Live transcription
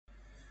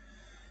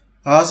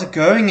How's it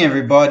going,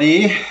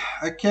 everybody?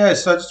 Okay,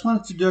 so I just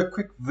wanted to do a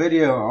quick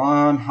video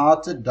on how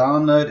to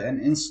download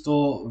and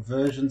install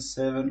version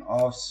 7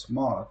 of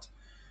Smart.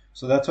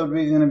 So that's what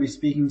we're going to be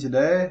speaking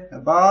today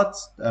about,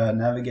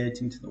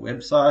 navigating to the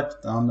website,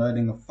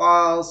 downloading the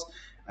files,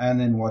 and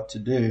then what to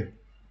do.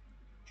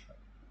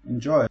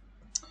 Enjoy.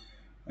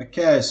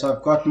 Okay, so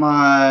I've got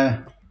my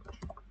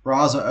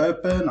browser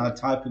open. I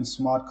type in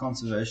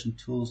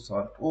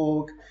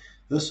smartconservationtools.org.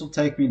 This will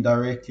take me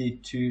directly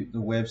to the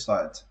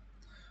website.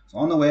 So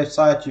on the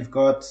website, you've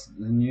got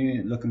the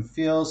new look and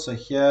feel. So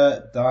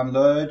here,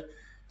 download.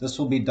 This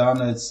will be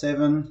download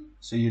 7.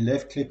 So you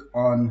left click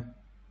on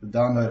the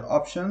download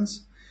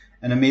options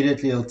and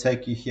immediately it'll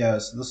take you here.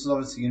 So this is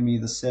obviously going to be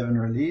the 7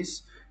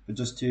 release, but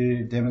just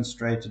to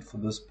demonstrate it for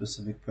this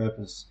specific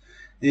purpose.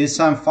 There's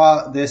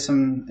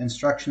some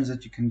instructions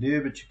that you can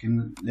do, but you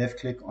can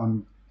left click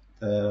on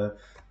the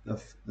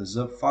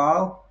zip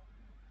file.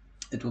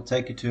 It will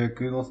take you to a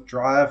Google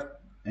Drive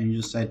and you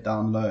just say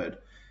download.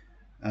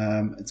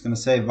 It's going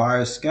to say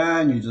virus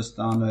scan. You just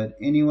download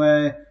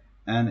anyway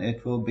and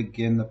it will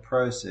begin the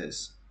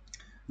process.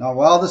 Now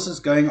while this is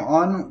going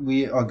on,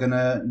 we are going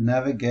to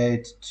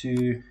navigate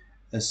to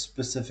a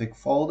specific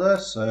folder.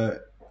 So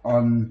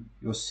on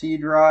your C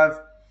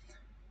drive,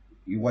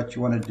 what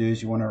you want to do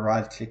is you want to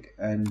right click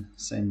and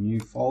say new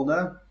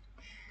folder.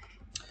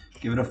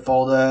 Give it a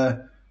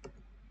folder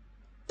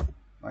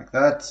like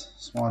that,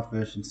 Smart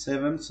version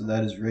 7, so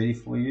that is ready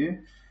for you.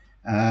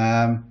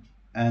 And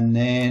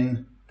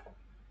then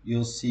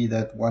you'll see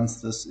that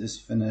once this is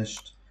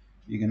finished,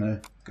 you're going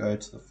to go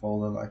to the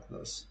folder like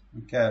this.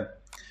 Okay,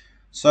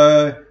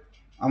 so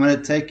I'm going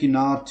to take you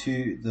now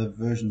to the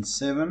version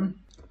 7.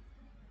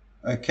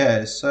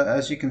 Okay, so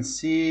as you can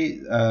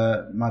see,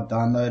 my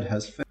download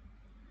has finished.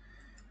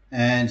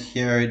 And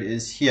here it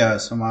is here.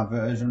 So my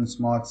version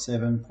Smart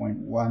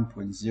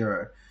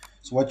 7.1.0.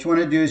 So what you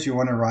want to do is you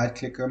want to right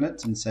click on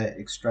it and say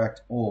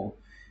extract all.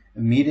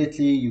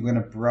 Immediately you're going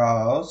to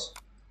browse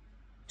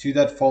to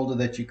that folder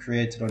that you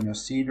created on your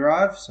C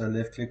drive. So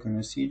left click on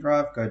your C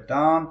drive, go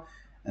down,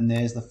 and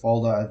there's the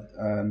folder.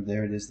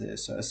 There it is there.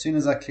 So as soon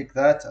as I click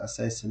that, I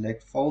say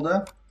select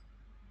folder.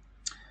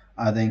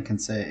 I then can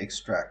say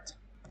extract.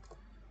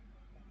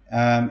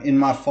 In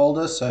my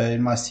folder, so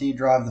in my C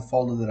drive, the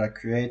folder that I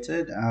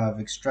created, I've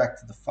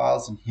extracted the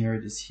files and here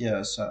it is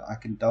here. So I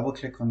can double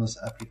click on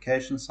this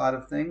application side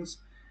of things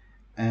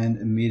and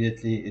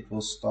immediately it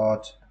will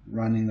start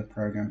running the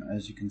program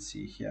as you can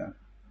see here.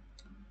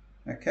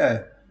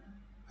 Okay,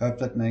 hope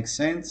that makes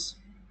sense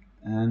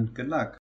and good luck.